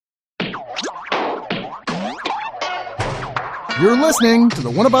You're listening to the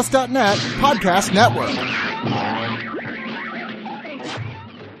oneofus.net podcast network.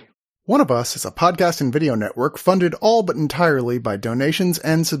 One of Us is a podcast and video network funded all but entirely by donations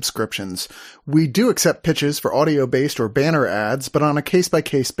and subscriptions. We do accept pitches for audio-based or banner ads, but on a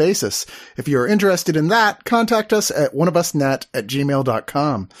case-by-case basis. If you're interested in that, contact us at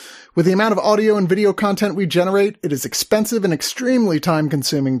oneofusnet@gmail.com. With the amount of audio and video content we generate, it is expensive and extremely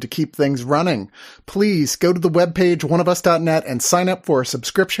time-consuming to keep things running. Please go to the webpage oneofus.net and sign up for a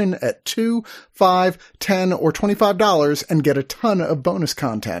subscription at $2, $5, $10, or $25 and get a ton of bonus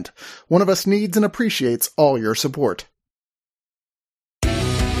content. One of Us needs and appreciates all your support.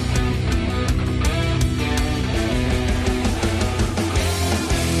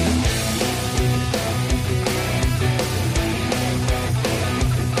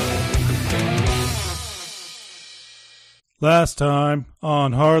 Last time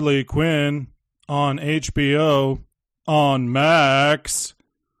on Harley Quinn on HBO on Max,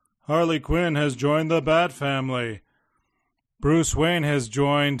 Harley Quinn has joined the Bat family. Bruce Wayne has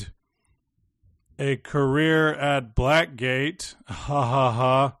joined a career at Blackgate, ha ha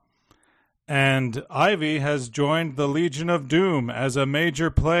ha, and Ivy has joined the Legion of Doom as a major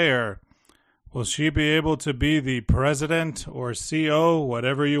player. Will she be able to be the president or CO,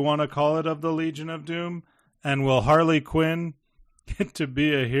 whatever you want to call it, of the Legion of Doom? And will Harley Quinn get to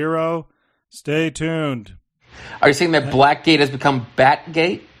be a hero? Stay tuned. Are you saying that Blackgate has become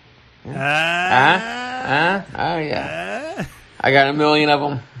Batgate? Oh, yeah. I got a million of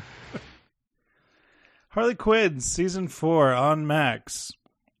them. Harley Quinn, Season 4 on Max.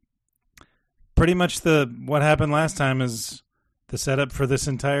 Pretty much what happened last time is the setup for this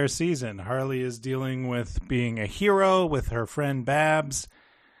entire season. Harley is dealing with being a hero with her friend Babs.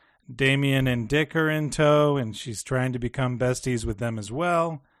 Damian and Dick are in tow, and she's trying to become besties with them as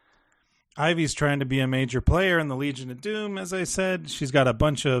well. Ivy's trying to be a major player in the Legion of Doom, as I said. She's got a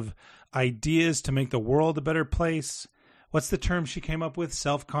bunch of ideas to make the world a better place. What's the term she came up with?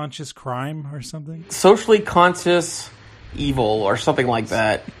 Self-conscious crime or something? Socially conscious evil or something like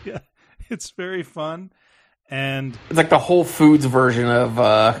that. Yeah, it's very fun. And it's like the Whole Foods version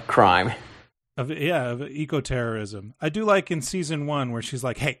of crime. Of eco-terrorism. I do like in season 1 where she's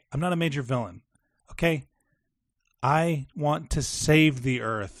like, hey, I'm not a major villain, okay? I want to save the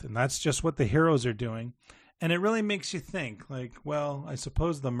Earth, and that's just what the heroes are doing. And it really makes you think, like, well, I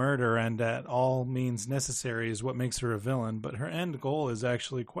suppose the murder and at all means necessary is what makes her a villain, but her end goal is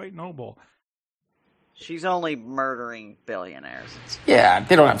actually quite noble. She's only murdering billionaires. Yeah,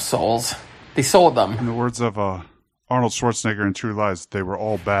 they don't have souls. They sold them. In the words of Arnold Schwarzenegger in True Lies, they were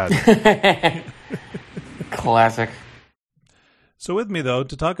all bad. Classic. So with me, though,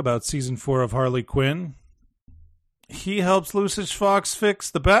 to talk about Season 4 of Harley Quinn, he helps Lucius Fox fix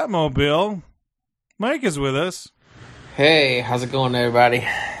the Batmobile. Mike is with us. Hey, how's it going, everybody?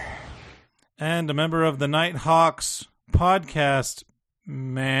 And a member of the Nighthawks podcast,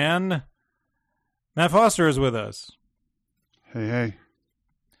 Matt Foster is with us. Hey.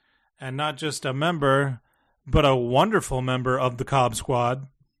 And not just a member, but a wonderful member of the Cobb Squad.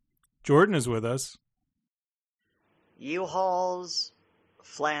 Jordan is with us. U-Hauls,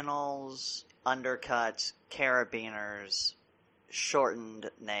 flannels, undercuts, carabiners, shortened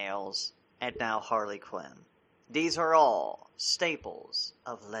nails, and now Harley Quinn. These are all staples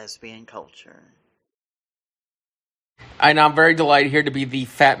of lesbian culture. I'm very delighted here to be the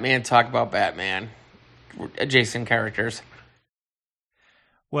fat man talk about Batman. Adjacent characters.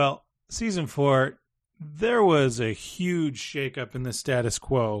 Well, Season 4... there was a huge shakeup in the status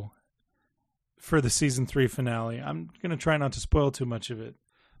quo for the Season 3 finale. I'm going to try not to spoil too much of it.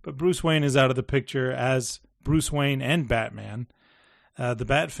 But Bruce Wayne is out of the picture as Bruce Wayne and Batman. The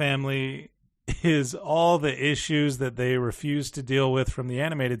Bat family is all the issues that they refused to deal with from the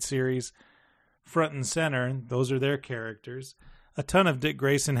animated series front and center. Those are their characters. A ton of Dick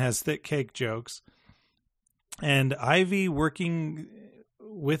Grayson has thick cake jokes. And Ivy working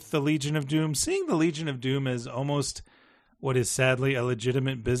with the Legion of Doom, seeing the Legion of Doom as almost what is sadly a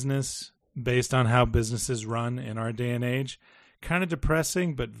legitimate business based on how businesses run in our day and age. Kind of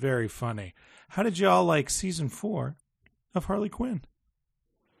depressing, but very funny. How did y'all like Season 4 of Harley Quinn?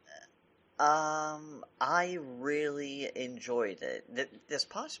 I really enjoyed it. This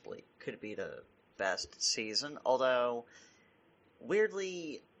possibly could be the best season, although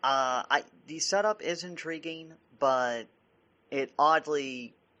weirdly, the setup is intriguing, but it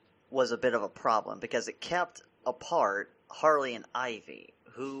oddly was a bit of a problem because it kept apart Harley and Ivy,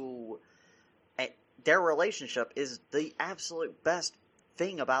 who their relationship is the absolute best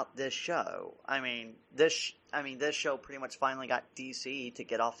thing about this show. This show pretty much finally got DC to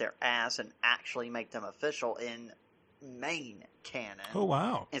get off their ass and actually make them official in main canon. Oh,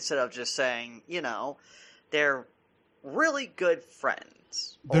 wow. Instead of just saying, they're really good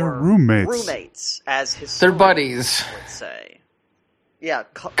friends. They're or roommates. Roommates, as They're historians buddies. would say. Yeah.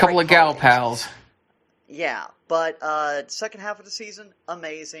 Couple of gal pals. Yeah, but second half of the season,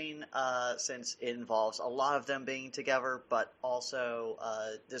 amazing, since it involves a lot of them being together, but also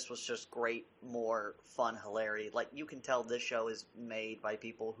this was just great, more fun hilarity. Like, you can tell this show is made by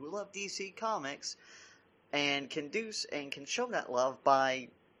people who love DC Comics and can show that love by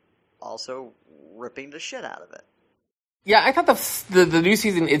also ripping the shit out of it. Yeah, I thought the new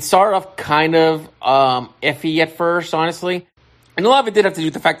season, it started off kind of iffy at first, honestly. And a lot of it did have to do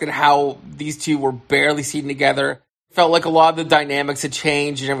with the fact that how these two were barely seen together. Felt like a lot of the dynamics had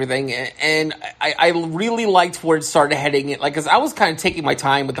changed and everything. And I really liked where it started heading. Because I was kind of taking my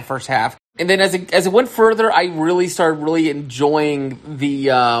time with the first half. And then as it went further, I really started really enjoying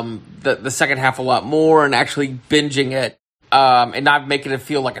the second half a lot more and actually binging it. And not making it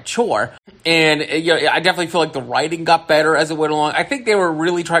feel like a chore. And I definitely feel like the writing got better as it went along. I think they were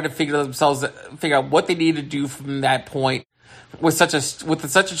really trying to figure out what they needed to do from that point. With such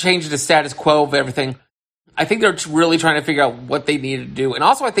a change in the status quo of everything, I think they're really trying to figure out what they needed to do. And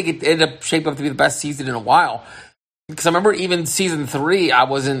also, I think it ended up shaping up to be the best season in a while. Because I remember even season 3, I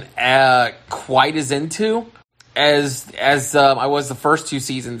wasn't quite as into as I was the first 2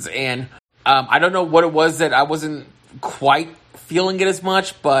 seasons. And I don't know what it was that I wasn't quite feeling it as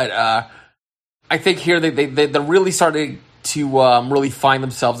much. But I think here they really started to really find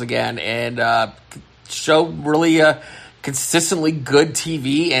themselves again and show really consistently good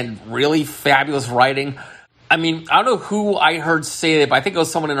TV and really fabulous writing. I mean, I don't know who I heard say it, but I think it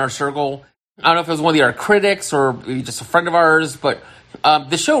was someone in our circle. I don't know if it was one of our critics or maybe just a friend of ours, but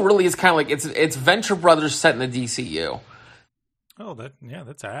the show really is kind of like it's Venture Brothers set in the DCU. Oh,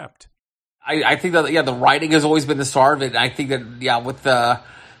 that's apt. I think that the writing has always been the star of it. And I think that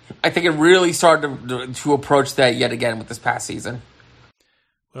I think it really started to approach that yet again with this past season.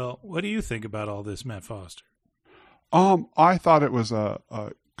 Well, what do you think about all this, Matt Foster? I thought it was a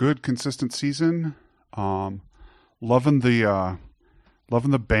good, consistent season. Loving the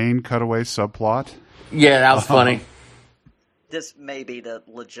Bane cutaway subplot. Yeah, that was funny. This may be the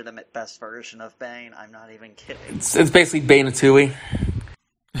legitimate best version of Bane. I'm not even kidding. It's basically Bane and Tooie.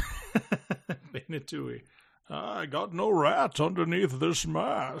 Bane and Tooie. I got no rats underneath this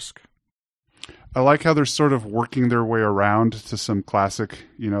mask. I like how they're sort of working their way around to some classic.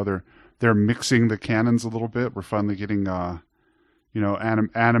 They're mixing the canons a little bit. We're finally getting,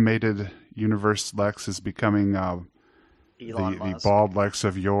 animated universe Lex is becoming the bald Lex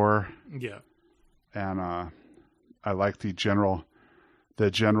of yore. Yeah, and I like the general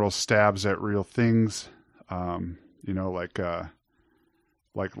stabs at real things. Like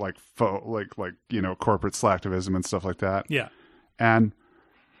corporate slacktivism and stuff like that. Yeah, and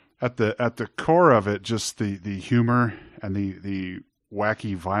at the core of it, just the humor and the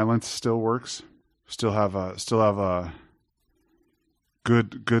wacky violence still works. Still have a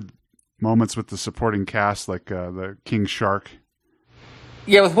good moments with the supporting cast, like the King Shark.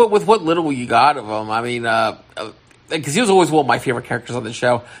 Yeah, with what little you got of him, I mean, because he was always one of my favorite characters on the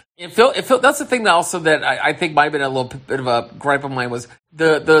show. It felt that's the thing that also that I think might have been a little bit of a gripe of mine was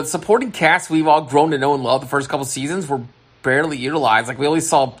the supporting cast we've all grown to know and love the first couple seasons were barely utilized. Like we only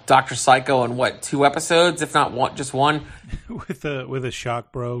saw Dr. Psycho in 2 episodes, if not one, just one. with a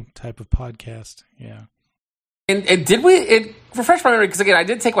shock bro type of podcast, yeah. And did it refresh my memory? Because again, I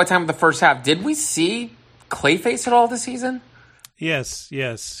did take my time with the first half. Did we see Clayface at all this season? Yes.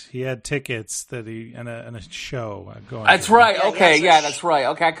 He had tickets and a show going. That's right. Okay, that's right.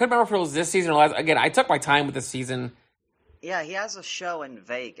 Okay, I couldn't remember if it was this season or last. Again, I took my time with this season. Yeah, he has a show in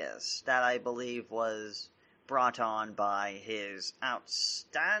Vegas that I believe was brought on by his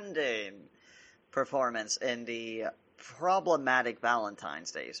outstanding performance in the problematic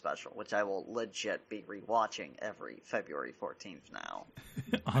Valentine's Day special, which I will legit be rewatching every February 14th now.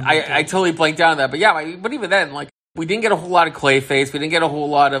 I totally blanked out on that, but yeah, but even then, like, we didn't get a whole lot of Clayface. We didn't get a whole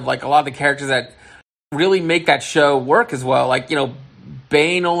lot of, like, a lot of the characters that really make that show work as well. Like,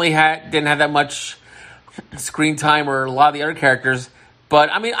 Bane didn't have that much screen time, or a lot of the other characters. But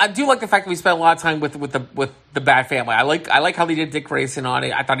I mean, I do like the fact that we spent a lot of time with the Bat Family. I like how they did Dick Grayson on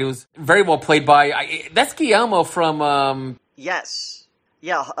it. I thought he was very well played by. That's Guillermo from. Yes,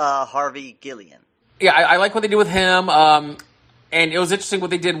 yeah, Harvey Gillian. Yeah, I like what they did with him. And it was interesting what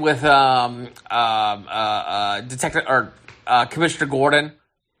they did with Detective or Commissioner Gordon.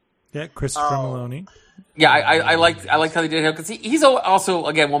 Yeah, Christopher Maloney. Yeah, I liked how they did him because he's also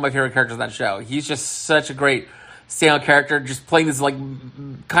again one of my favorite characters on that show. He's just such a great standout character, just playing this like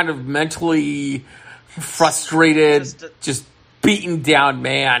kind of mentally frustrated, just beaten down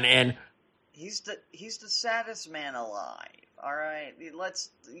man, and he's the saddest man alive. All right,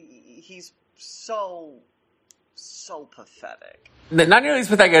 he's so pathetic. Not nearly as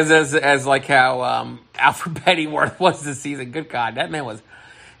pathetic as like how Alfred Pennyworth was this season. Good God, that man was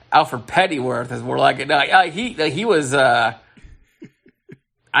Alfred Pennyworth. As we're like, no, he was. I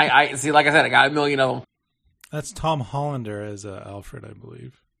see. Like I said, I got a million of them. That's Tom Hollander as Alfred, I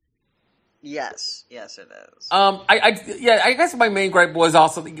believe. Yes, it is. I guess my main gripe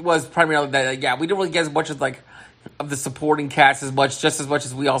was primarily that we didn't really get as much as like of the supporting cast just as much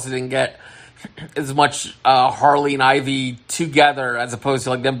as we also didn't get as much Harley and Ivy together, as opposed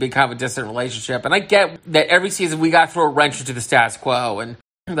to like them being kind of a distant relationship. And I get that every season we got to throw a wrench into the status quo, and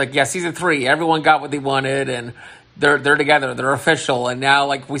like season 3, everyone got what they wanted, and they're together, they're official, and now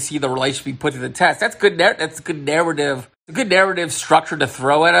like we see the relationship be put to the test. That's good. That's a good narrative. A good narrative structure to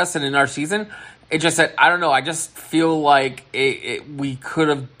throw at us and in our season. It just that I don't know. I just feel like it could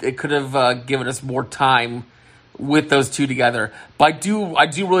have given us more time with those two together. But I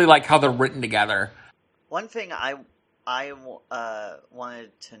do really like how they're written together. One thing I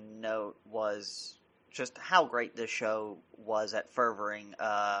wanted to note was just how great this show was at furthering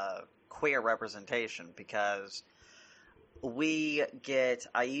queer representation, because we get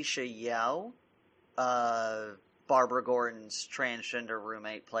Aisha Yao, Barbara Gordon's transgender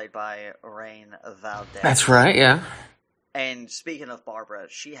roommate, played by Rain Valdez. That's right, yeah. And speaking of Barbara,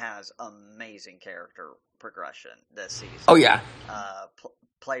 she has amazing character progression this season. Oh, yeah.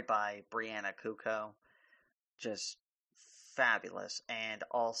 Played by Brianna Kuko. Just fabulous. And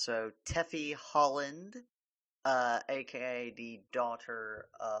also Teffy Holland, a.k.a.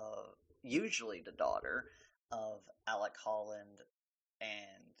 usually the daughter of Alec Holland and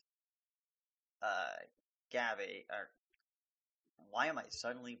Gabby, or why am I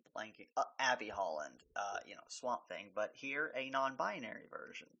suddenly blanking? Abby Holland, Swamp Thing, but here a non-binary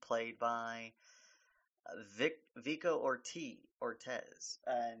version played by Vico Ortez,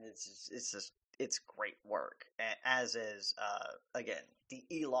 and it's great work, as is again the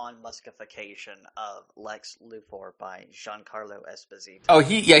Elon Muskification of Lex Luthor by Giancarlo Esposito. Oh,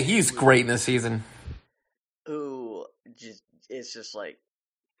 he's great in this season. Who it's just like,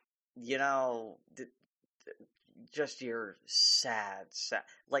 just your sad,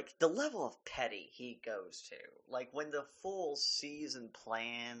 like the level of petty he goes to. Like when the full season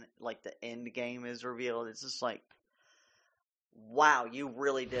plan, like the end game is revealed, it's just like, wow, you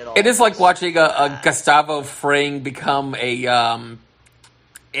really did all. It is like watching a Gustavo Fring become a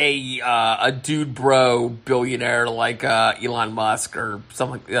dude bro billionaire like Elon Musk or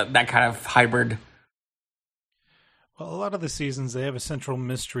something like that kind of hybrid. Well, a lot of the seasons, they have a central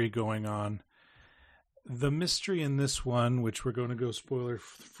mystery going on. The mystery in this one, which we're going to go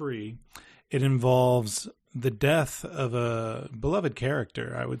spoiler-free, it involves the death of a beloved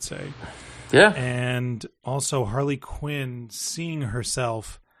character, I would say. Yeah. And also Harley Quinn seeing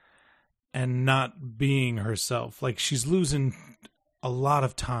herself and not being herself. Like, she's losing a lot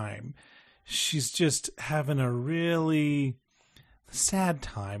of time. She's just having a really sad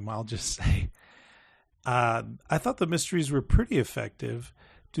time, I'll just say. I thought the mysteries were pretty effective.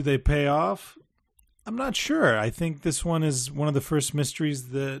 Do they pay off? I'm not sure. I think this one is one of the first mysteries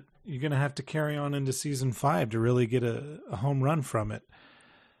that you're going to have to carry on into season 5 to really get a home run from it.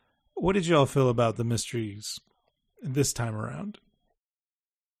 What did y'all feel about the mysteries this time around?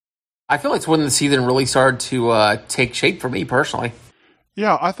 I feel like it's when the season really started to take shape for me personally.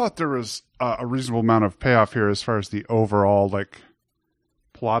 Yeah, I thought there was a reasonable amount of payoff here as far as the overall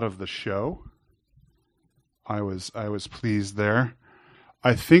plot of the show. I was pleased there.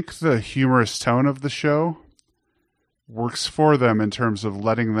 I think the humorous tone of the show works for them in terms of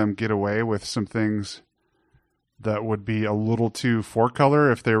letting them get away with some things that would be a little too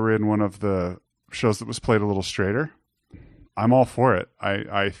four-color if they were in one of the shows that was played a little straighter. I'm all for it.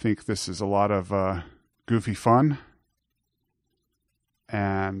 I think this is a lot of goofy fun,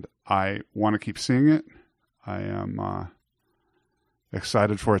 and I want to keep seeing it. I am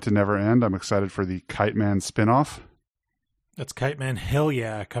excited for it to never end. I'm excited for the Kite Man spinoff. That's Kite Man, hell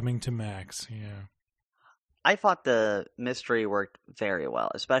yeah, coming to Max, yeah. I thought the mystery worked very well,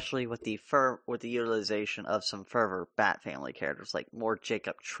 especially with the utilization of some further Bat Family characters, like more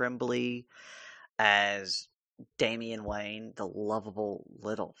Jacob Tremblay as Damian Wayne, the lovable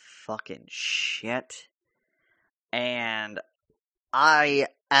little fucking shit. And I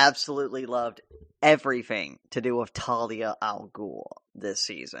absolutely loved everything to do with Talia al Ghul this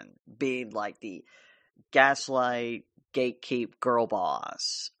season, being like the gaslight, gatekeep girl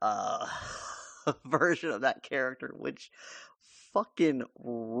boss version of that character, which fucking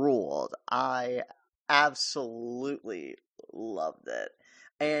ruled. I absolutely loved it.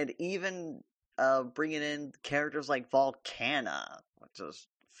 And even bringing in characters like Volcana, which was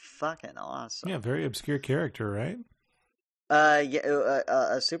fucking awesome. Yeah, very obscure character, right?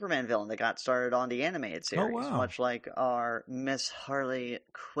 A Superman villain that got started on the animated series, wow. much like our Miss Harley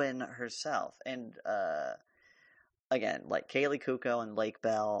Quinn herself. And again, like Kaylee Kuko and Lake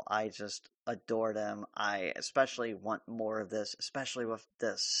Bell, I just adore them. I especially want more of this, especially with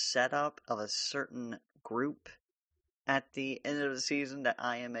the setup of a certain group at the end of the season that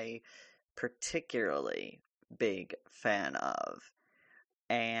I am a particularly big fan of.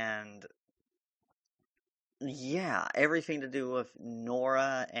 And yeah, everything to do with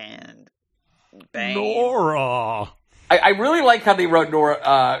Nora and Bane. Nora! I really like how they wrote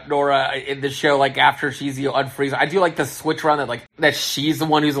Nora in the show, like, after she's, unfreeze. I do like the switch around that she's the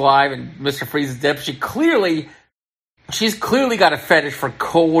one who's alive and Mr. Freeze is dead. She's clearly got a fetish for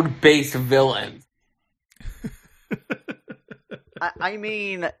cold-based villains. I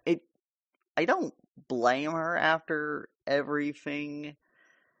mean, I don't blame her after everything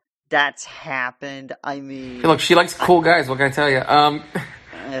that's happened. I mean, Hey, look, she likes cool guys. What can I tell you?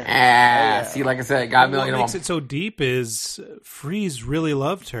 See, like I said, got a million What of makes them. it so deep is Freeze really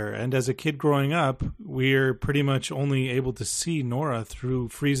loved her, and as a kid growing up, we're pretty much only able to see Nora through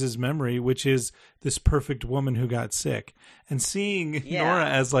Freeze's memory, which is this perfect woman who got sick. And seeing Nora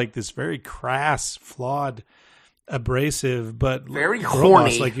as like this very crass, flawed, abrasive, but Very girl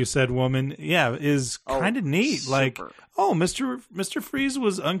horny, boss, like you said, woman, is kind of neat. Super. Like, oh, Mr. Freeze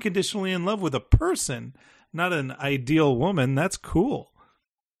was unconditionally in love with a person, not an ideal woman. That's cool.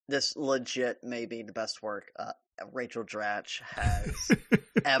 This legit may be the best work Rachel Dratch has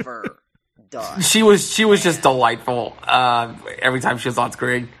ever done. She was just delightful every time she was on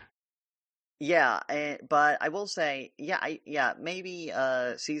screen. Yeah, but I will say, maybe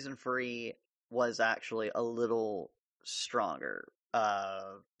season 3 was actually a little stronger,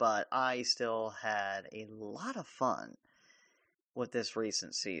 but I still had a lot of fun with this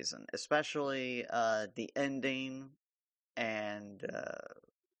recent season, especially the ending and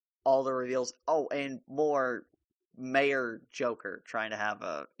all the reveals. Oh, and more Mayor Joker trying to have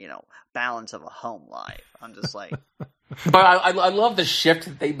a balance of a home life. I'm just like, But I love the shift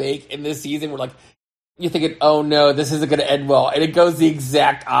that they make in this season. Where like you're thinking, oh no, this isn't going to end well, and it goes the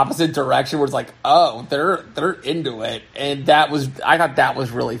exact opposite direction. Where it's like, oh, they're into it, and I thought that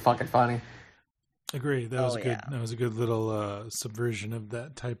was really fucking funny. Agree. That was good. That was a good little subversion of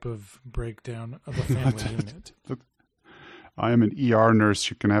that type of breakdown of a family unit. I am an ER nurse.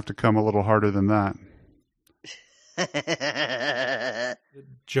 You're going to have to come a little harder than that.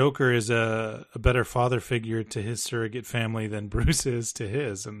 Joker is a better father figure to his surrogate family than Bruce is to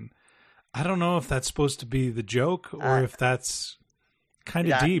his, and I don't know if that's supposed to be the joke or if that's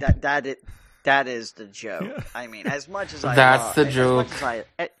kind of deep. That is the joke. Yeah. I mean, as much as I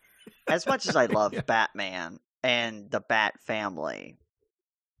love Batman and the Bat family,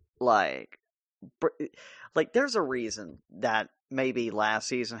 like there's a reason that maybe last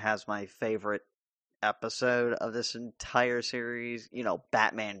season has my favorite episode of this entire series,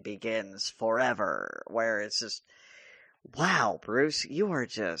 Batman Begins Forever, where it's just, wow, Bruce, you are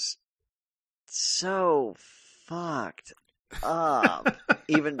just so fucked up.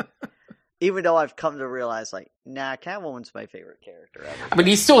 Even though I've come to realize, Catwoman's my favorite character ever. I mean,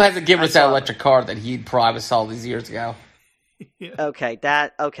 he still hasn't given us that electric car that he promised all these years ago. Yeah. Okay,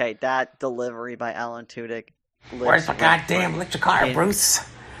 that delivery by Alan Tudyk. Where's the goddamn electric car, Bruce?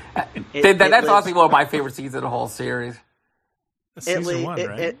 That's honestly one of my favorite scenes of the whole series. Season 1,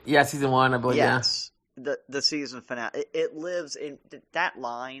 right? Season 1, I believe. Yes, the season finale. It lives in that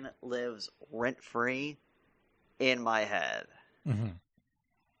line lives rent free in my head. Mm-hmm.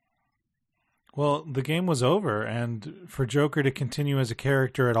 Well, the game was over, and for Joker to continue as a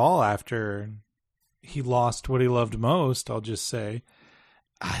character at all after he lost what he loved most, I'll just say,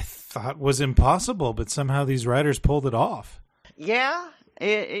 I thought was impossible, but somehow these writers pulled it off. Yeah,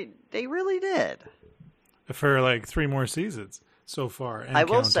 they really did. For 3 more seasons so far. I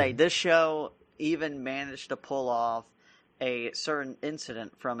will say, this show even managed to pull off a certain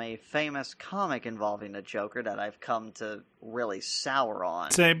incident from a famous comic involving the Joker that I've come to really sour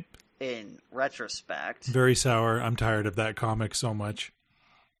on. Same. In retrospect. Very sour. I'm tired of that comic so much.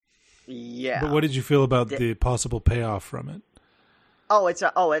 Yeah. But what did you feel about the possible payoff from it?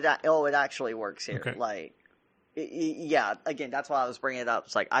 It actually works here. Okay. Yeah, again, that's why I was bringing it up.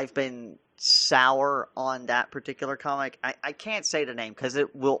 It's I've been sour on that particular comic. I can't say the name because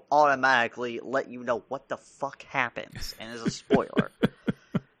it will automatically let you know what the fuck happens and is a spoiler.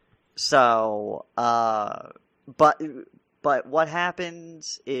 So, but but what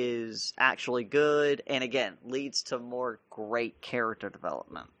happens is actually good, and again, leads to more great character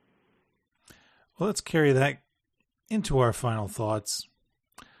development. Well, let's carry that into our final thoughts.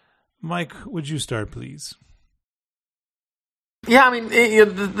 Mike, would you start, please? Yeah, I mean,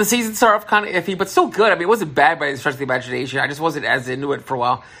 the season started off kind of iffy, but still good. I mean, it wasn't bad by any stretch of the imagination. I just wasn't as into it for a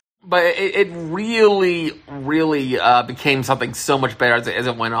while. But it really, really became something so much better as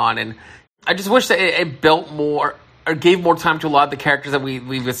it went on. And I just wish that it built more, or gave more time to a lot of the characters that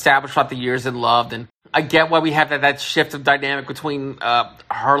we've established throughout the years and loved. And I get why we have that shift of dynamic between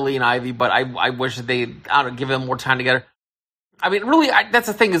Harley and Ivy, but I wish that they, I don't know, give them more time together. I mean, really, that's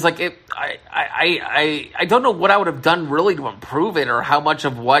the thing is, like, I don't know what I would have done really to improve it, or how much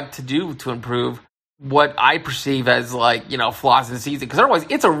of what to do to improve what I perceive as, like, you know, flaws in the season. Because otherwise,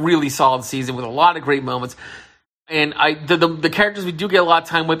 it's a really solid season with a lot of great moments. And the characters we do get a lot of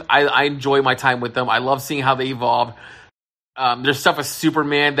time with, I enjoy my time with them. I love seeing how they evolve. There's stuff with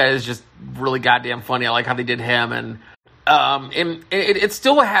Superman that is just really goddamn funny. I like how they did him. And it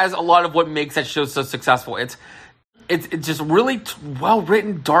still has a lot of what makes that show so successful. It's just really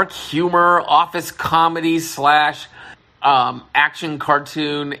well-written, dark humor, office comedy / action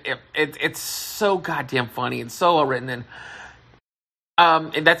cartoon. It's so goddamn funny and so well-written.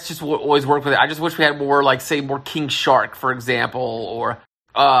 And that's just what always worked with it. I just wish we had more, like, say, more King Shark, for example, or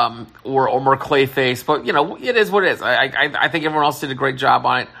more Clayface. But, you know, it is what it is. I think everyone else did a great job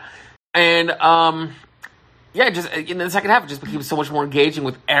on it. And, yeah, just in the second half, it just became so much more engaging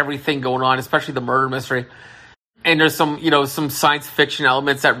with everything going on, especially the murder mystery. And there's some science fiction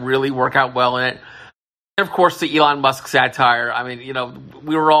elements that really work out well in it. And, of course, the Elon Musk satire. I mean, you know,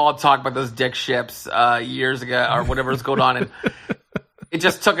 we were all talking about those dick ships years ago, or whatever was going on. And it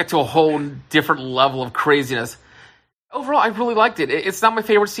just took it to a whole different level of craziness. Overall, I really liked it. It's not my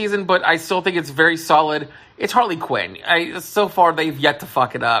favorite season, but I still think it's very solid. It's Harley Quinn. So far, they've yet to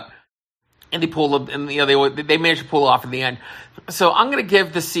fuck it up. And they pulled, and you know, they managed to pull it off in the end. So I'm going to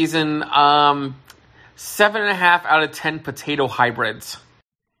give this season 7.5 out of 10 potato hybrids.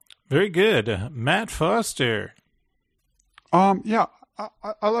 Very good. Matt Foster. Yeah,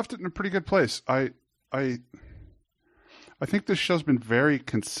 I left it in a pretty good place. I think this show's been very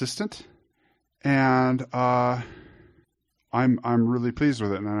consistent, and I'm really pleased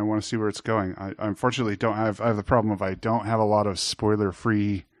with it, and I want to see where it's going. I unfortunately don't have. I have the problem of I don't have a lot of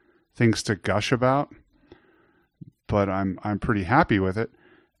spoiler-free things to gush about, but I'm pretty happy with it.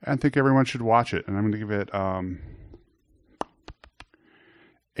 I think everyone should watch it, and I'm going to give it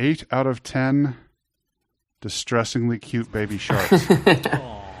 8 out of 10 distressingly cute baby sharks.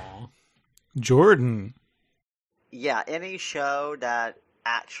 Aww. Jordan. Yeah, any show that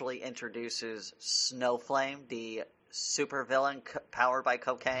actually introduces Snowflame, the supervillain powered by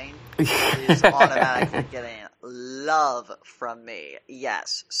cocaine, is automatically getting love from me.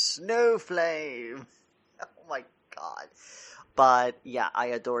 Yes, Snowflame. Oh my god. But yeah, I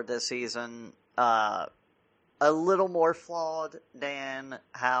adored this season. A little more flawed than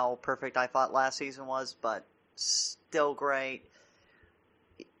how perfect I thought last season was, but still great.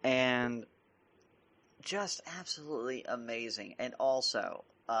 And just absolutely amazing. And also,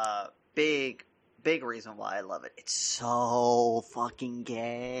 big reason why I love it. It's so fucking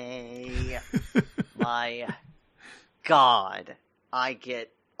gay. My god. I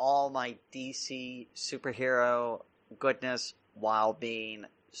get all my DC superhero goodness while being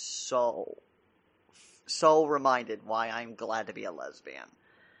so reminded why I'm glad to be a lesbian.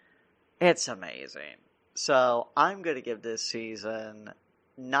 It's amazing. So I'm going to give this season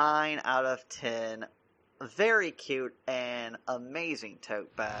 9 out of 10 very cute and amazing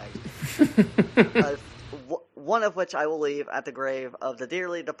tote bags. One of which I will leave at the grave of the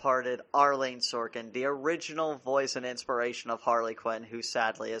dearly departed Arlene Sorkin, the original voice and inspiration of Harley Quinn, who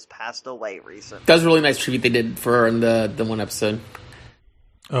sadly has passed away recently. That was a really nice tribute they did for her in the one episode.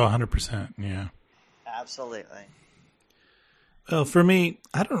 Oh, 100%, yeah. Absolutely. Well, for me,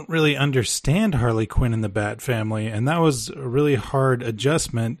 I don't really understand Harley Quinn in the Bat family, and that was a really hard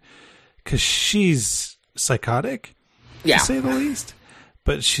adjustment because she's psychotic, to say the least.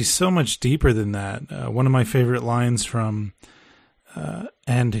 But she's so much deeper than that. One of my favorite lines from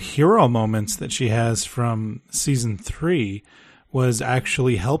and hero moments that she has from season 3 was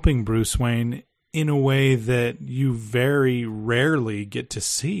actually helping Bruce Wayne in a way that you very rarely get to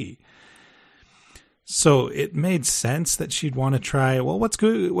see. So it made sense that she'd want to try, well,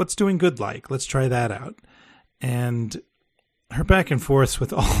 what's doing good like? Let's try that out. And her back and forth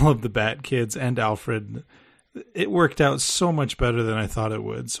with all of the Bat kids and Alfred, it worked out so much better than I thought it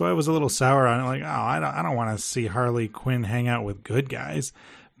would. So I was a little sour on it, like, I don't want to see Harley Quinn hang out with good guys.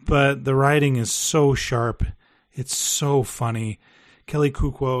 But the writing is so sharp It's so funny. Kelly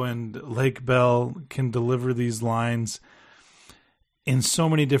Kuko and Lake Bell can deliver these lines in so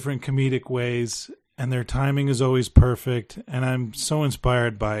many different comedic ways, and their timing is always perfect. And I'm so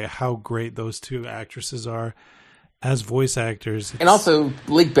inspired by how great those two actresses are as voice actors. And also,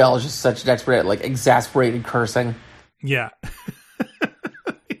 Lake Bell is just such an expert at like exasperated cursing. Yeah.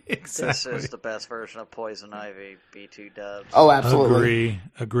 Exactly. This is the best version of Poison Ivy, B2 dubs. Oh, absolutely.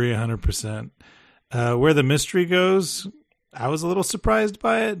 Agree 100%. Where the mystery goes, I was a little surprised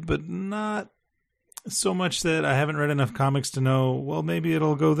by it, but not so much that I haven't read enough comics to know, well, maybe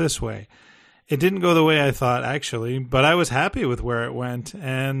it'll go this way. It didn't go the way I thought, actually, but I was happy with where it went,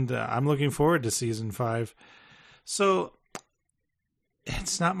 and I'm looking forward to season 5. So,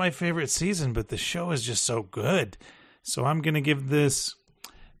 it's not my favorite season, but the show is just so good. So I'm going to give this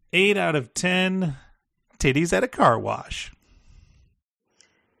 8 out of 10 titties at a car wash.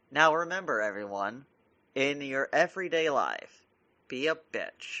 Now remember, everyone, in your everyday life, be a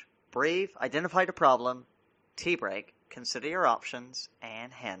bitch. Breathe, identify the problem, T-break, consider your options,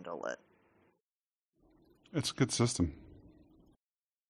 and handle it. It's a good system.